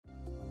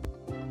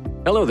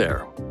Hello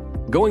there.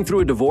 Going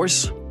through a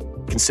divorce?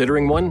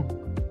 Considering one?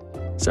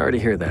 Sorry to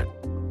hear that,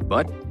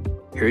 but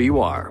here you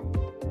are.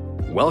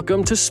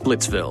 Welcome to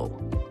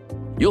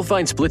Splitsville. You'll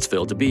find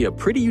Splitsville to be a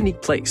pretty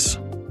unique place.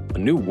 A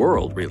new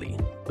world, really,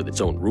 with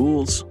its own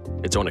rules,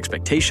 its own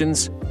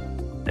expectations,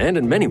 and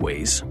in many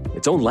ways,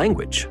 its own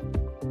language.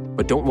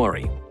 But don't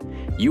worry,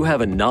 you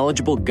have a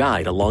knowledgeable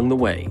guide along the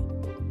way,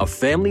 a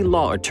family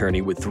law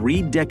attorney with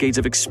 3 decades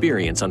of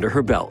experience under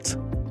her belt.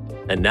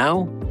 And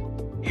now,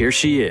 here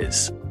she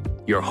is,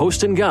 your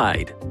host and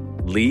guide,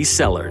 Lee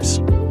Sellers.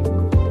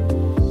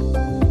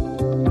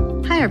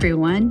 Hi,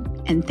 everyone,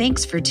 and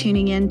thanks for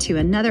tuning in to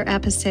another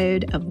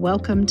episode of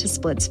Welcome to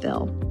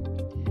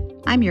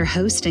Splitsville. I'm your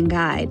host and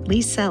guide,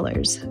 Lee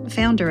Sellers,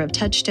 founder of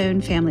Touchstone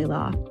Family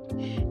Law.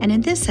 And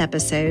in this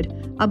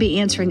episode, I'll be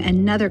answering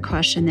another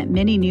question that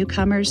many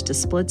newcomers to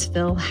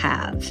Splitsville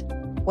have.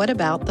 What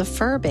about the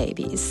fur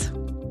babies?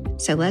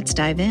 So let's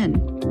dive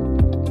in.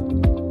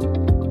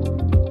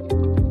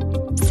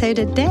 So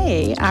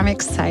today, I'm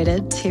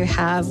excited to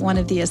have one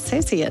of the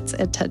associates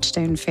at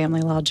Touchstone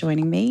Family Law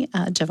joining me,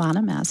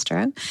 Giovanna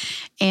Mastro.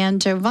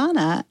 And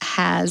Giovanna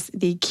has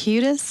the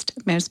cutest,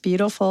 most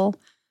beautiful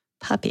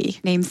puppy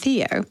named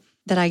Theo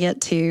that I get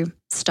to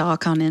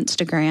stalk on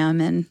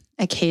Instagram, and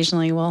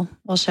occasionally will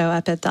show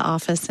up at the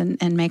office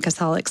and make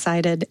us all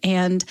excited.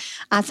 And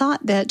I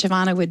thought that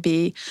Giovanna would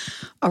be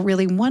a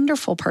really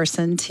wonderful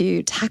person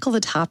to tackle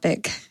the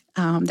topic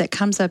that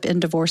comes up in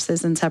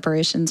divorces and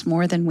separations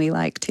more than we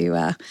like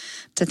to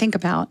think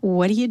about.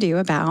 What do you do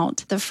about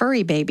the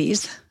furry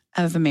babies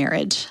of a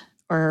marriage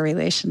or a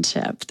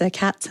relationship, the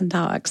cats and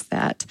dogs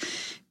that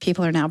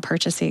people are now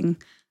purchasing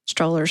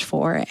strollers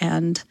for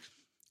and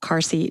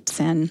car seats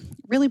and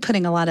really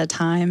putting a lot of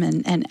time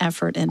and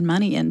effort and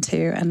money into,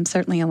 and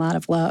certainly a lot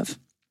of love.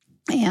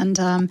 And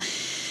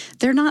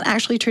they're not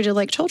actually treated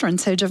like children.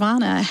 So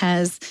Giovanna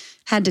has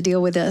had to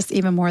deal with this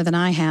even more than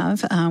I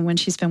have when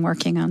she's been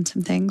working on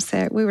some things.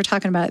 So we were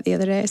talking about it the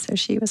other day, so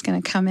she was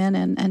going to come in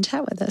and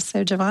chat with us.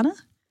 So Giovanna,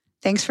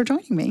 thanks for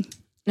joining me.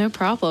 No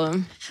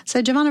problem.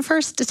 So Giovanna,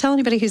 first, to tell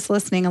anybody who's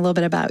listening a little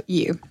bit about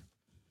you.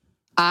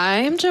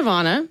 I'm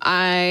Giovanna.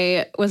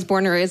 I was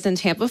born and raised in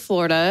Tampa,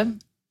 Florida.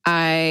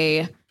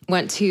 I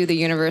went to the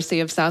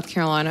University of South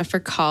Carolina for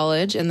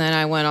college, and then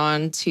I went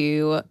on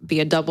to be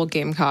a double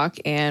Gamecock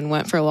and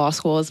went for law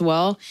school as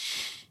well.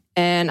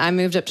 And I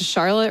moved up to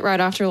Charlotte right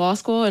after law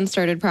school and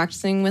started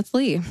practicing with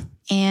Lee.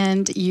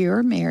 And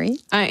you're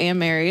married? I am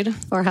married.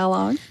 For how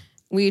long?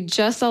 We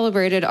just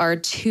celebrated our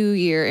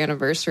 2-year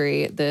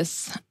anniversary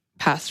this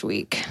past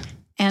week.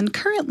 And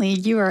currently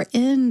you are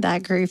in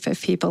that group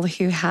of people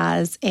who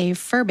has a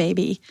fur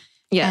baby.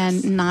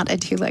 Yes. And not a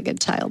 2-legged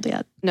child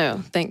yet.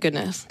 No, thank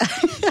goodness.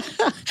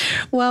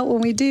 Well,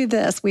 when we do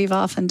this, we've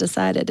often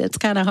decided it's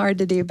kind of hard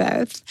to do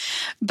both.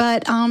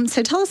 But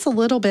so tell us a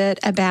little bit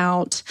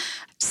about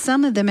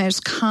some of the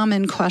most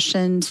common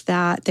questions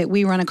that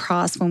we run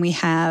across when we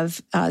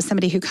have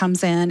somebody who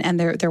comes in and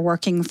they're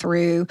working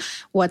through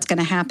what's going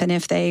to happen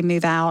if they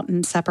move out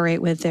and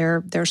separate with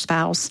their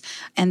spouse,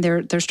 and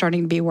they're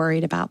starting to be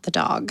worried about the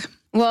dog.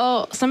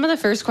 Well, some of the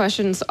first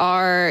questions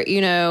are,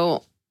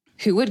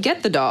 who would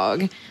get the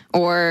dog?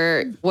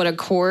 Or would a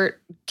court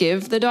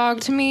give the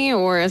dog to me?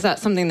 Or is that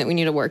something that we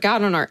need to work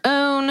out on our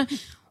own?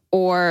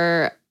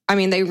 Or,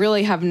 they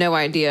really have no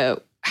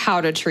idea how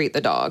to treat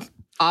the dog.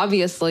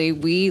 Obviously,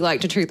 we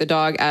like to treat the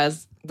dog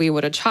as we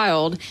would a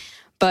child,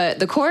 but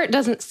the court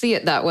doesn't see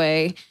it that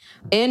way.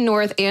 In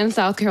North and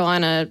South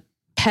Carolina,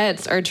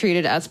 pets are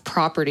treated as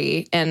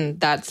property, and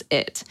that's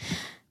it.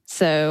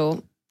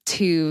 So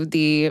to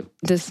the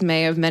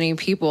dismay of many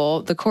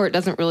people, the court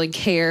doesn't really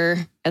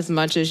care as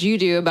much as you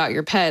do about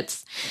your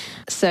pets.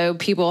 So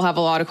people have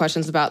a lot of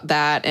questions about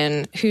that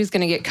and who's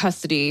going to get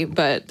custody,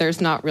 but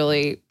there's not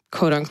really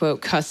quote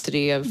unquote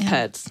custody of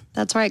pets.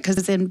 That's right,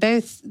 because in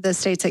both the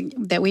states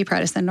that we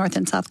practice in North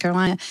and South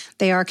Carolina,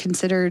 they are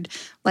considered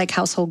like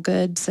household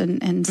goods.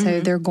 And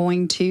so they're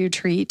going to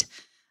treat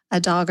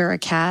a dog or a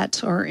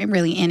cat or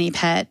really any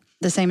pet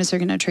the same as they're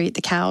going to treat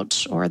the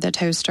couch or the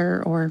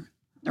toaster or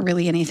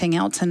really anything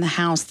else in the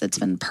house that's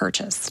been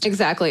purchased.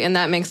 Exactly. And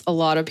that makes a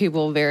lot of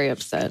people very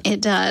upset. It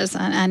does.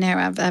 I know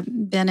I've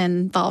been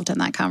involved in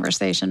that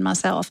conversation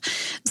myself.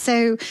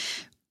 So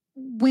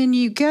when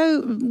you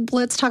go,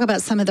 let's talk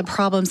about some of the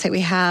problems that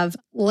we have.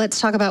 Let's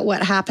talk about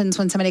what happens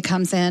when somebody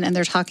comes in and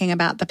they're talking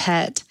about the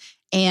pet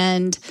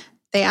and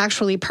they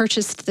actually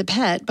purchased the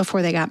pet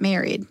before they got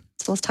married.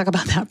 So let's talk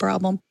about that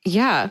problem.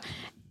 Yeah.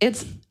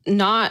 It's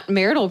not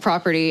marital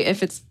property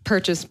if it's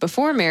purchased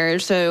before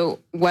marriage. So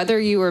whether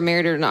you were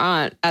married or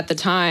not at the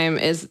time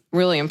is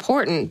really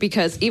important,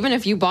 because even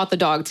if you bought the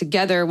dog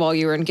together while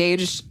you were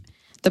engaged,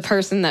 the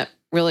person that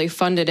really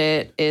funded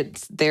it,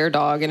 it's their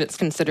dog and it's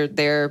considered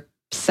their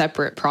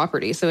separate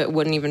property. So it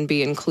wouldn't even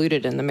be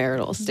included in the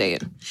marital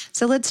estate.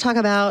 So let's talk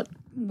about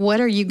what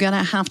are you going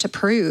to have to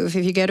prove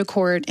if you go to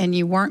court and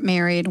you weren't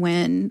married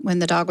when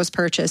the dog was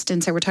purchased?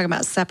 And so we're talking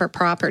about separate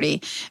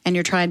property, and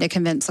you're trying to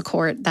convince the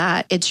court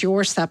that it's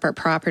your separate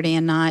property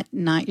and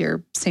not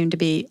your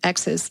soon-to-be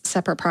ex's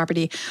separate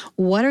property.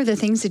 What are the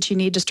things that you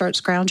need to start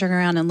scrounging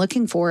around and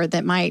looking for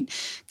that might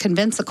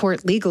convince the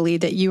court legally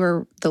that you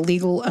are the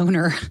legal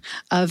owner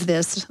of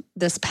this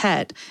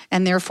pet,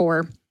 and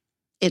therefore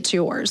it's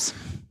yours?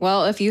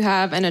 Well, if you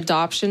have an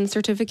adoption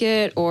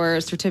certificate or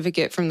a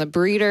certificate from the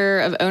breeder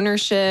of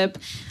ownership,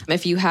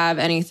 if you have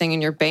anything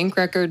in your bank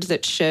records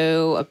that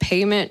show a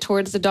payment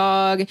towards the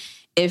dog,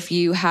 if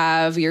you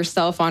have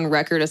yourself on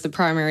record as the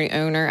primary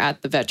owner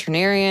at the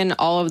veterinarian,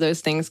 all of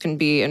those things can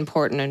be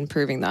important in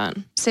proving that.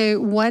 So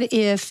what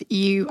if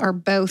you are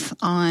both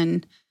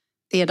on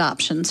the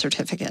adoption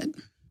certificate?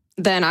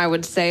 Then I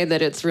would say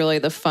that it's really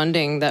the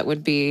funding that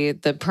would be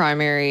the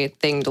primary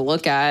thing to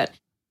look at.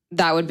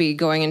 That would be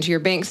going into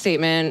your bank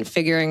statement,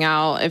 figuring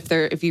out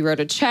if you wrote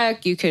a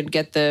check, you could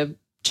get the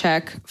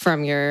check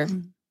from your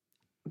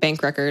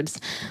bank records,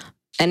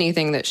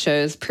 anything that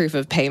shows proof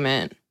of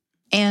payment.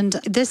 And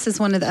this is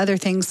one of the other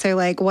things. So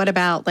like, what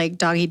about like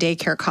doggy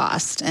daycare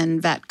cost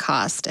and vet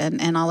cost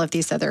and all of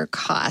these other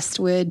costs?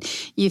 Would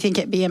you think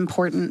it'd be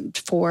important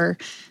for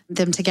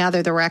them to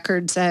gather the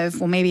records of,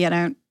 well, maybe I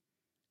don't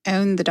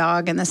own the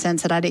dog in the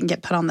sense that I didn't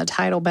get put on the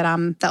title, but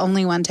I'm the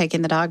only one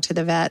taking the dog to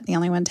the vet, the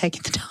only one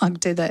taking the dog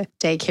to the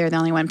daycare, the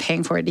only one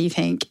paying for it. Do you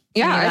think?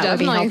 Yeah, I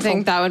definitely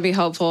think that would be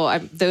helpful.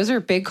 Those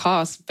are big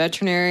costs.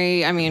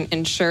 Veterinary,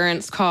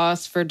 insurance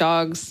costs for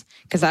dogs,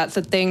 because that's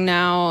a thing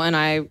now. And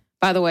I,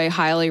 by the way,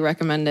 highly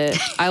recommend it.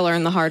 I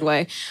learned the hard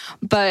way.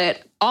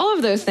 But all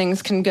of those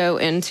things can go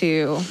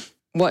into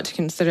what to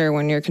consider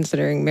when you're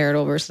considering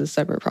marital versus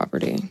separate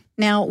property.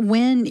 Now,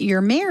 when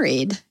you're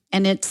married,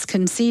 and it's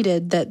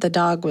conceded that the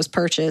dog was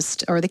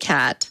purchased, or the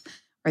cat,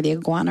 or the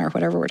iguana, or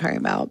whatever we're talking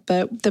about,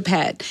 but the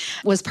pet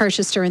was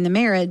purchased during the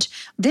marriage,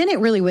 then it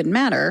really wouldn't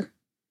matter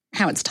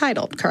how it's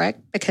titled,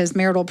 correct? Because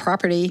marital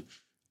property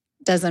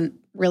doesn't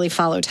really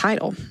follow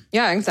title.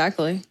 Yeah,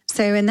 exactly.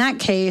 So in that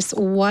case,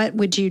 what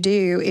would you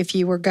do if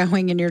you were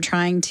going and you're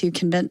trying to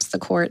convince the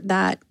court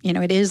that,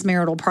 it is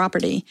marital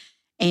property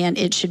and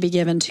it should be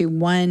given to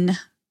one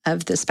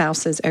of the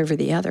spouses over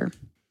the other?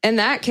 In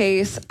that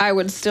case, I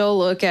would still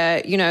look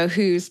at,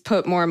 who's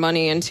put more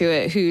money into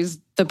it, who's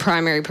the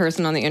primary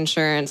person on the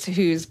insurance,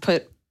 who's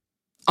put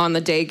on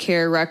the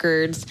daycare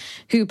records,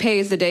 who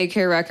pays the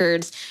daycare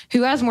records,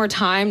 who has more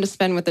time to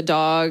spend with the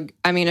dog.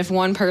 If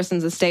one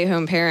person's a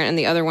stay-home parent and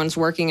the other one's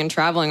working and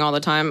traveling all the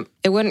time,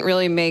 it wouldn't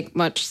really make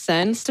much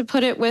sense to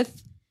put it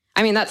with.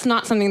 That's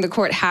not something the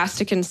court has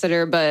to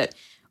consider, but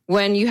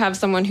when you have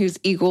someone who's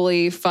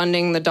equally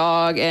funding the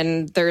dog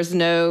and there's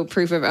no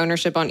proof of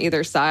ownership on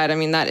either side,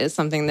 that is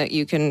something that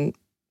you can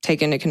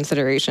take into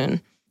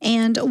consideration.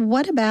 And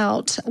what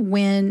about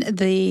when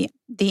the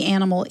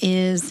animal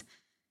is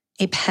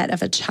a pet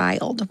of a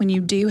child, when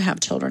you do have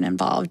children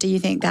involved? Do you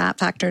think that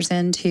factors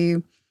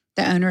into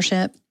the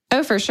ownership?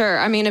 Oh, for sure.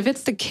 If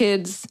it's the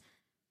kid's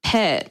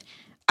pet,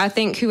 I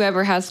think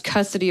whoever has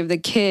custody of the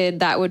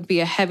kid, that would be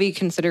a heavy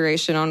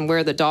consideration on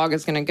where the dog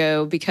is going to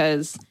go,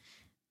 because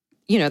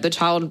the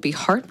child would be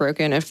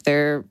heartbroken if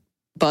their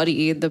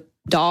buddy, the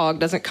dog,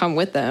 doesn't come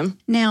with them.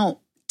 Now,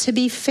 to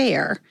be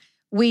fair,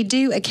 we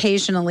do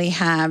occasionally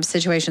have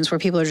situations where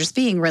people are just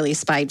being really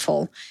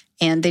spiteful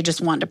and they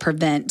just want to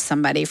prevent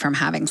somebody from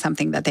having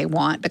something that they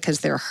want because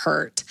they're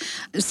hurt.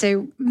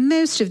 So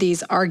most of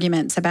these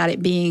arguments about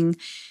it being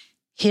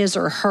his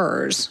or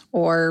hers,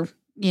 or,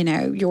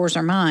 yours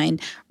or mine,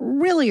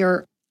 really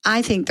are,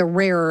 I think, the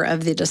rarer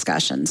of the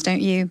discussions,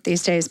 don't you?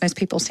 These days, most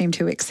people seem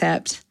to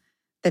accept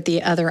that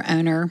the other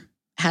owner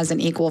has an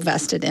equal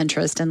vested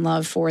interest and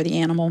love for the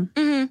animal.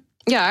 Mm-hmm.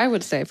 Yeah, I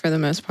would say for the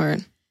most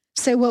part.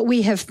 So what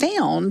we have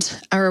found,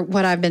 or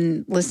what I've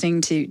been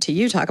listening to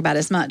you talk about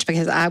as much,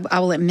 because I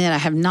will admit I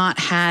have not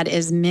had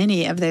as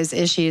many of those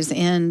issues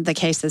in the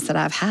cases that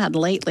I've had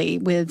lately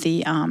with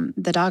the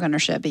dog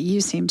ownership, but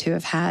you seem to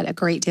have had a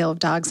great deal of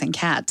dogs and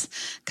cats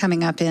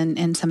coming up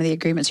in some of the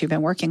agreements you've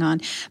been working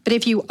on. But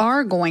if you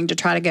are going to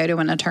try to go to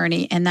an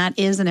attorney, and that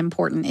is an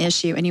important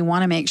issue, and you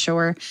want to make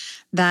sure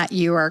that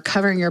you are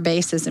covering your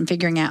bases and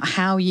figuring out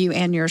how you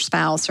and your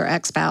spouse or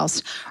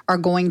ex-spouse are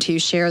going to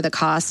share the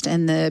cost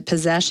and the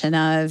possession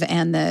of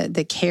and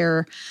the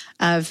care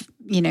of,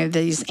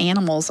 these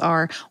animals,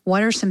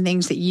 what are some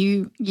things that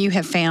you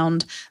have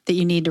found that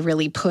you need to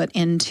really put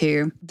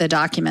into the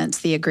documents,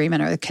 the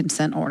agreement or the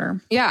consent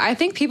order? Yeah, I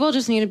think people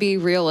just need to be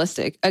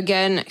realistic.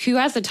 Again, who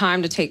has the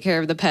time to take care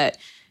of the pet?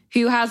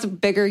 Who has a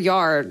bigger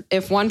yard?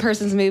 If one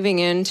person's moving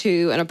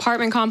into an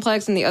apartment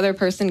complex and the other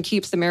person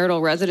keeps the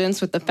marital residence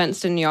with the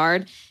fenced-in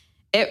yard,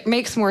 it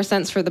makes more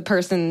sense for the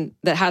person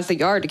that has the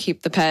yard to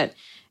keep the pet.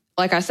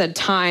 Like I said,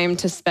 time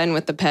to spend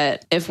with the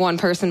pet. If one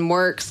person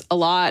works a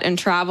lot and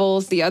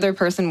travels, the other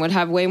person would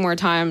have way more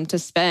time to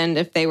spend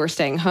if they were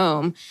staying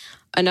home.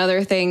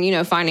 Another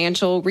thing,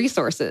 financial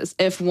resources.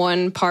 If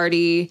one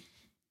party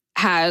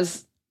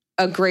has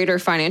a greater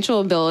financial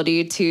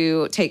ability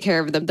to take care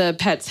of the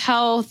pet's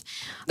health,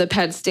 the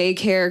pet's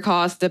daycare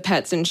costs, the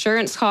pet's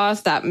insurance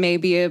costs. That may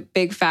be a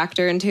big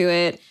factor into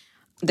it.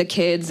 The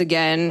kids,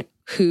 again,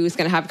 who's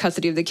going to have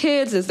custody of the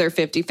kids? Is there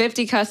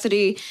 50-50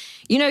 custody?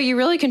 You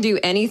really can do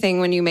anything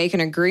when you make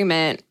an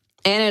agreement.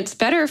 And it's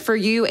better for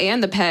you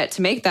and the pet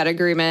to make that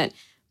agreement,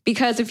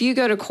 because if you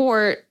go to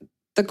court,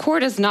 the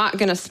court is not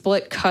going to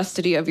split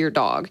custody of your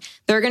dog.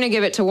 They're going to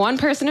give it to one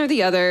person or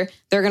the other.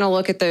 They're going to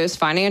look at those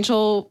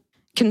financial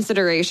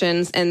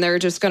considerations, and they're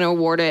just going to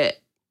award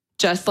it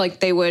just like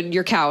they would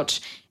your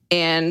couch,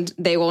 and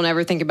they will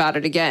never think about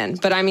it again.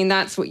 But I mean,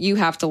 that's what you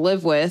have to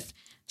live with.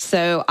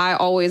 So I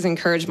always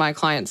encourage my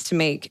clients to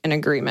make an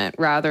agreement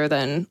rather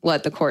than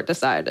let the court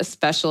decide,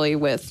 especially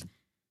with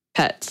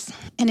pets.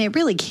 And it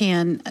really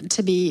can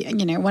to be,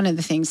 one of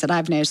the things that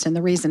I've noticed, and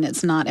the reason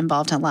it's not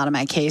involved in a lot of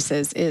my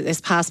cases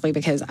is possibly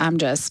because I'm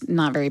just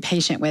not very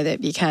patient with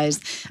it, because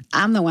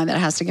I'm the one that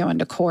has to go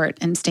into court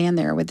and stand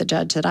there with the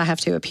judge that I have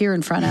to appear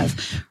in front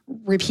of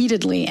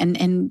repeatedly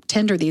and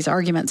tender these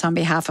arguments on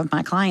behalf of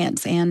my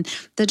clients. And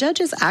the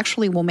judges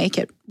actually will make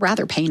it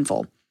rather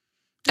painful.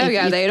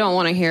 They don't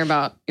want to hear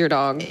about your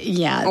dog.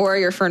 Yeah. Or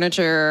your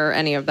furniture or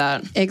any of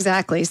that.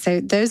 Exactly. So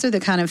those are the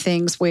kind of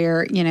things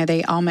where,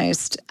 they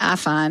almost, I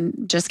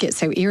find, just get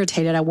so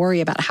irritated. I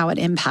worry about how it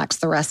impacts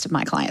the rest of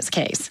my client's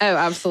case. Oh,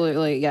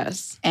 absolutely.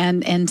 Yes.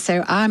 And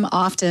so I'm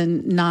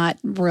often not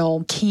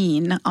real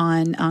keen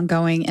on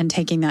going and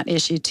taking that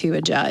issue to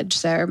a judge.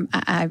 So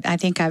I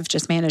think I've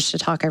just managed to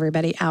talk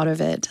everybody out of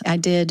it. I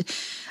did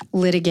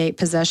litigate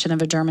possession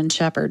of a German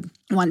Shepherd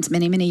once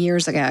many, many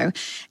years ago.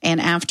 And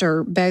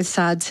after both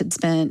sides had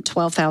spent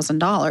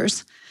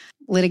 $12,000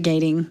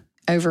 litigating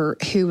over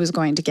who was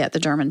going to get the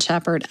German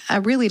Shepherd, I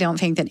really don't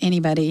think that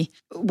anybody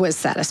was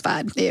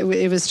satisfied. It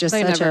was just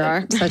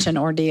such an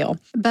ordeal.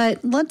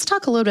 But let's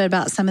talk a little bit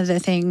about some of the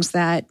things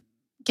that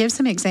give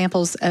some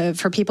examples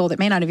for people that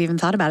may not have even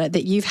thought about it,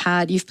 that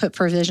you've put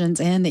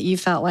provisions in that you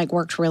felt like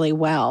worked really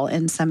well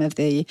in some of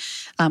the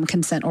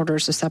consent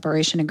orders or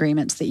separation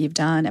agreements that you've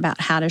done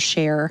about how to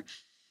share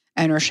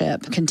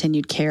ownership,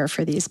 continued care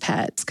for these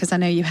pets. Because I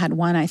know you had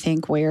one, I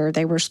think, where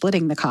they were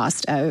splitting the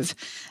cost of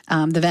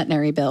the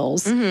veterinary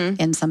bills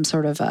in some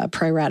sort of a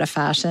pro rata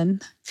fashion.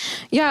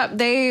 Yeah,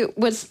 they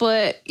would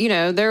split.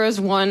 There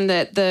was one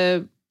that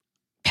the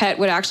pet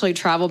would actually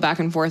travel back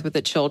and forth with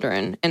the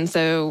children. And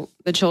so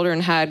the children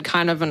had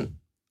kind of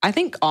I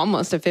think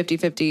almost a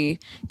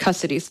 50-50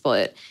 custody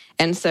split.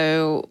 And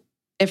so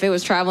if it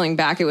was traveling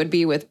back, it would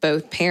be with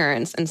both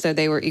parents. And so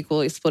they were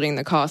equally splitting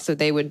the cost. So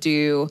they would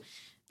do,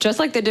 just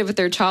like they did with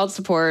their child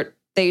support,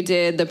 they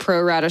did the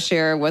pro rata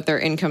share what their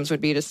incomes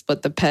would be to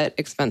split the pet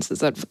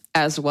expenses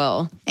as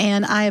well.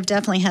 And I have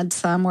definitely had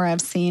some where I've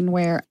seen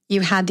where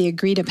you had the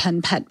agreed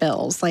upon pet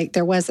bills. Like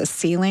there was a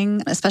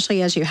ceiling,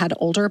 especially as you had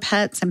older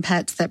pets and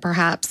pets that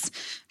perhaps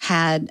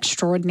had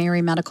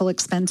extraordinary medical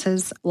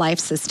expenses,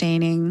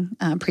 life-sustaining,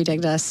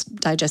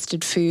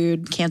 pre-digested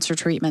food, cancer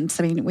treatments.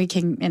 I mean, we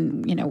can,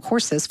 and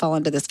horses fall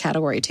into this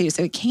category too.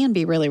 So it can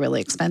be really, really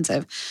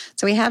expensive.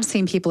 So we have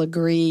seen people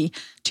agree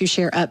to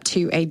share up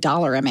to a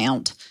dollar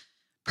amount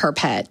per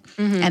pet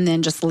and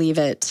then just leave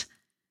it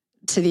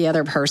to the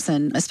other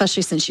person,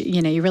 especially since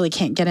you really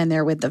can't get in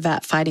there with the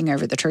vet fighting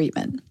over the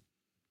treatment.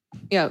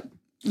 Yep.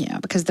 Yeah,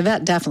 because the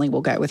vet definitely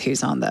will go with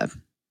who's on the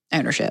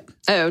ownership.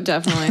 Oh,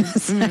 definitely.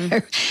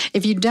 So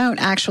if you don't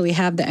actually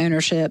have the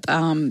ownership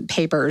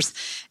papers,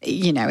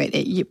 you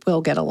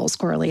will get a little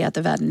squirrely at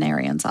the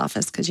veterinarian's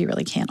office because you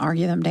really can't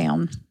argue them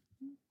down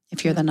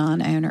if you're the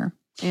non-owner.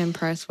 And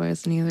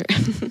price-wise, neither.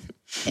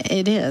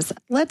 It is.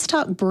 Let's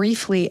talk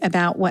briefly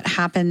about what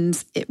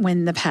happens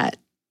when the pet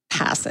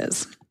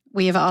passes.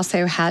 We have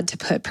also had to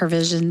put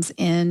provisions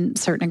in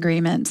certain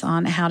agreements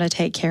on how to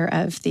take care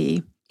of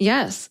the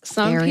Yes.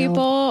 Some burial.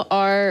 People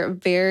are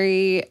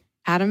very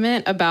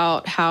adamant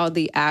about how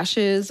the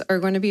ashes are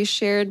going to be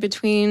shared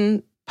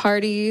between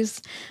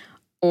parties.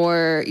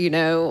 Or,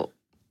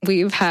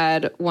 we've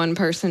had one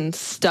person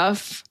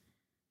stuff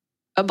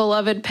a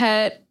beloved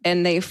pet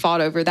and they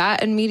fought over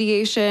that in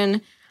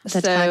mediation.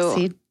 The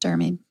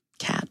taxidermy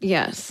cat.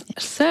 Yes.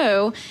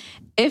 So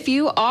if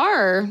you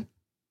are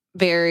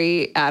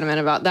very adamant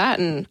about that,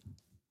 and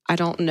I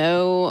don't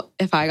know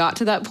if I got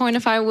to that point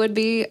if I would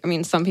be. I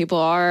mean, some people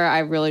are. I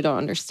really don't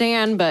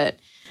understand. But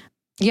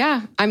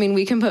yeah, I mean,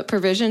 we can put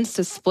provisions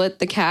to split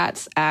the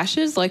cat's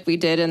ashes like we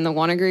did in the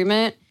one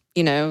agreement.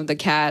 The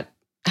cat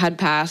had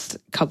passed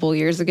a couple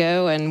years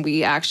ago and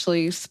we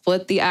actually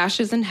split the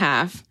ashes in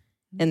half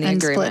in the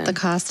agreement. And split the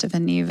cost of a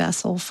new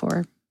vessel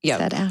for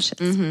said ashes.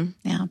 Mm-hmm.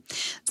 Yeah.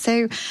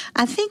 So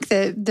I think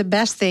that the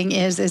best thing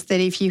is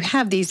that if you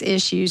have these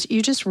issues,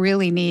 you just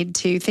really need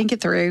to think it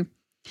through,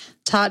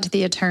 talk to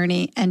the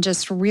attorney, and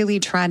just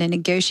really try to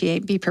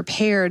negotiate, be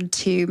prepared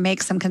to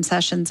make some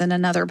concessions in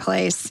another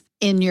place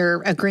in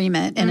your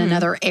agreement in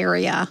another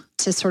area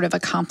to sort of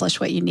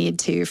accomplish what you need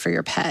to for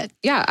your pet.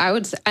 Yeah, I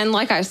would. And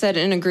like I said,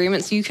 in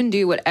agreements, you can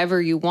do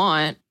whatever you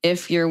want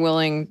if you're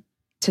willing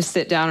to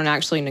sit down and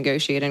actually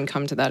negotiate and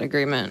come to that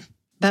agreement.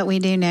 But we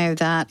do know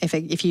that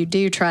if you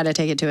do try to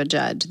take it to a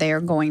judge, they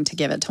are going to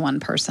give it to one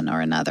person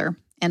or another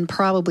and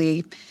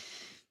probably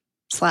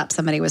slap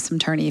somebody with some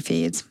attorney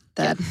fees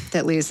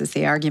that loses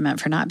the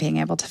argument for not being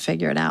able to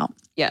figure it out.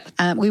 Yeah.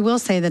 We will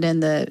say that in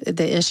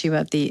the issue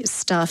of the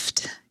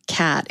stuffed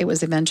cat, it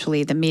was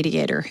eventually the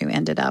mediator who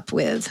ended up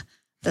with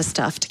the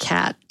stuffed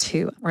cat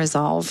to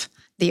resolve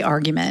the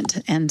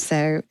argument. And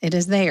so it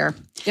is there.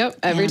 Yep.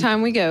 Every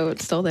time we go,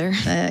 it's still there.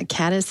 The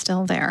cat is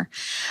still there.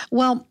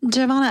 Well,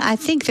 Giovanna, I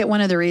think that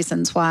one of the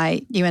reasons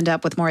why you end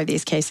up with more of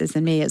these cases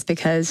than me is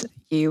because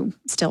you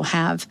still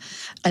have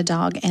a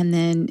dog and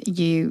then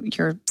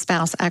your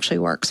spouse actually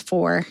works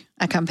for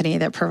a company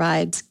that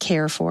provides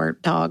care for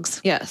dogs.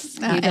 Yes,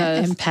 he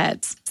does. And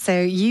pets. So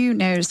you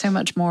know so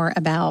much more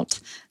about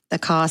the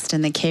cost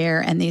and the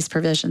care and these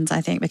provisions,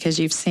 I think, because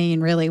you've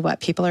seen really what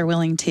people are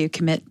willing to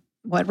commit,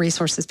 what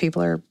resources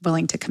people are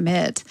willing to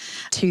commit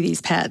to these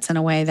pets in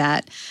a way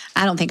that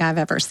I don't think I've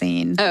ever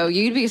seen. Oh,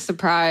 you'd be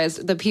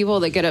surprised. The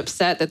people that get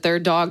upset that their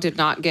dog did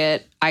not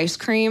get ice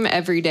cream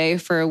every day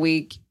for a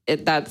week,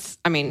 that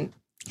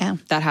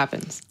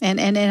happens.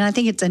 And I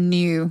think it's a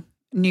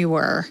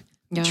newer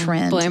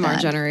trend. Blame our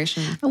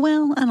generation.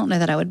 Well, I don't know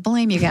that I would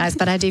blame you guys,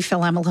 but I do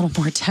feel I'm a little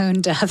more tone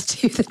deaf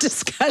to the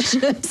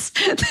discussions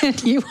than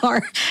you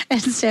are.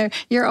 And so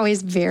you're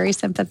always very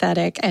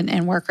sympathetic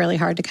and work really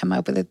hard to come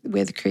up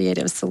with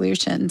creative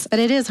solutions. But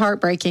it is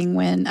heartbreaking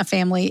when a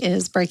family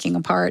is breaking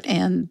apart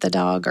and the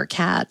dog or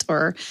cat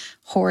or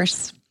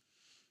horse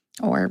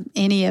or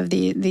any of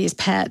these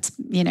pets,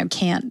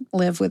 can't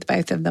live with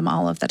both of them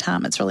all of the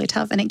time. It's really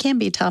tough. And it can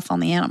be tough on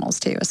the animals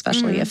too,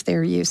 especially if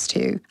they're used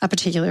to a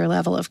particular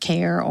level of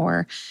care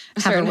or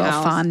have a real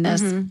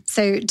fondness.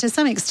 So to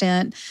some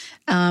extent,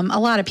 a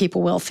lot of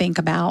people will think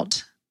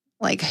about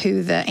like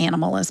who the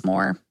animal is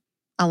more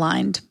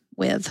aligned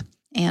with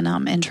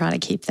and try to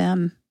keep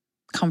them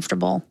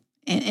comfortable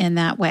in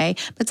that way.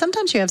 But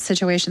sometimes you have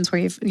situations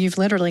where you've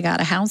literally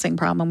got a housing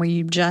problem where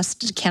you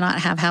just cannot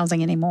have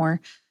housing anymore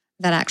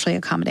that actually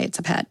accommodates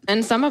a pet.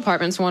 And some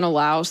apartments won't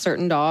allow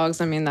certain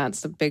dogs. I mean,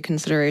 that's a big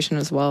consideration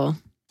as well.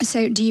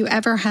 So do you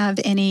ever have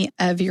any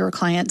of your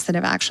clients that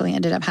have actually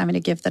ended up having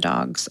to give the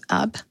dogs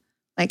up,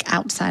 like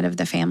outside of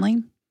the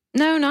family?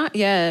 No, not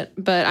yet.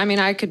 But I mean,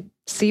 I could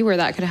see where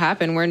that could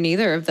happen, where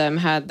neither of them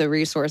had the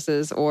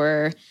resources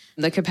or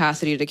the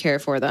capacity to care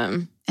for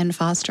them. And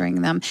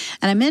fostering them.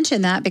 And I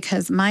mentioned that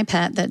because my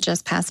pet that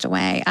just passed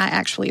away, I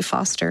actually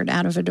fostered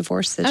out of a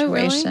divorce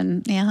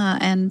situation. Oh, really? Yeah.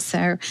 And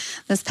so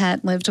this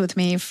pet lived with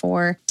me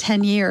for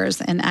 10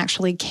 years and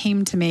actually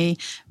came to me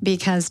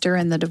because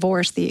during the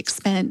divorce, they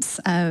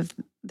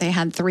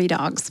had 3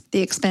 dogs,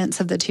 the expense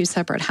of the 2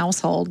 separate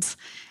households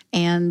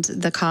and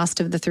the cost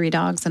of the 3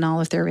 dogs and all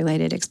of their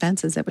related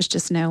expenses, it was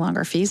just no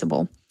longer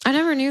feasible. I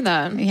never knew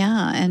that.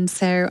 Yeah. And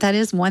so that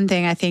is one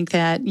thing I think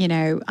that,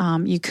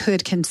 you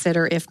could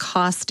consider if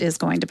cost is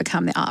going to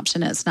become the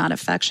option, it's not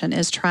affection,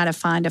 is try to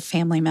find a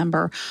family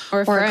member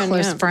or a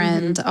close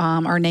friend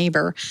or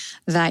neighbor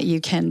that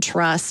you can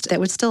trust that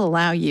would still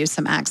allow you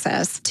some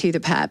access to the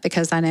pet,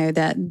 because I know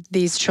that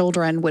these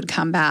children would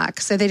come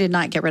back. So they did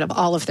not get rid of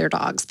all of their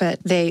dogs, but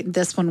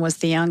this one was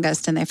the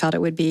youngest and they felt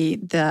it would be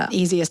the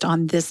easiest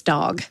on this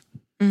dog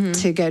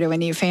to go to a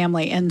new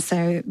family. And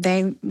so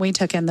we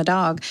took in the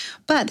dog,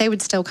 but they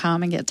would still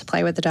come and get to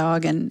play with the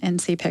dog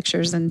and see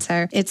pictures. And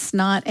so it's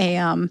not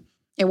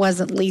it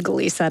wasn't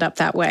legally set up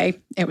that way.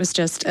 It was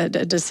just a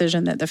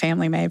decision that the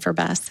family made for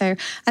best. So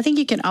I think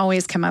you can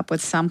always come up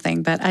with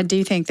something, but I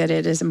do think that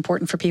it is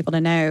important for people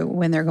to know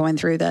when they're going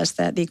through this,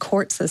 that the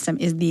court system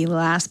is the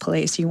last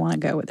place you want to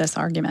go with this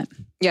argument.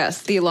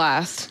 Yes, the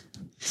last.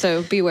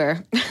 So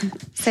beware.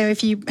 So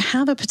if you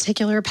have a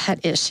particular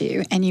pet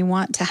issue and you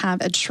want to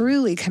have a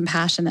truly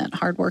compassionate,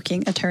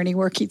 hardworking attorney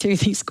work you through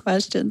these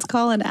questions,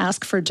 call and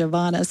ask for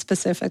Giovanna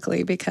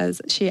specifically,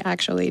 because she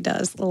actually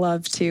does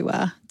love to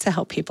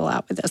help people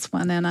out with this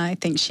one. And I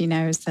think she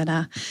knows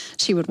that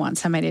she would want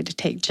somebody to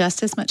take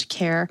just as much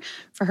care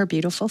for her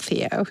beautiful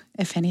Theo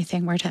if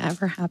anything were to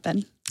ever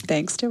happen.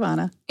 Thanks,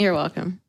 Giovanna. You're welcome.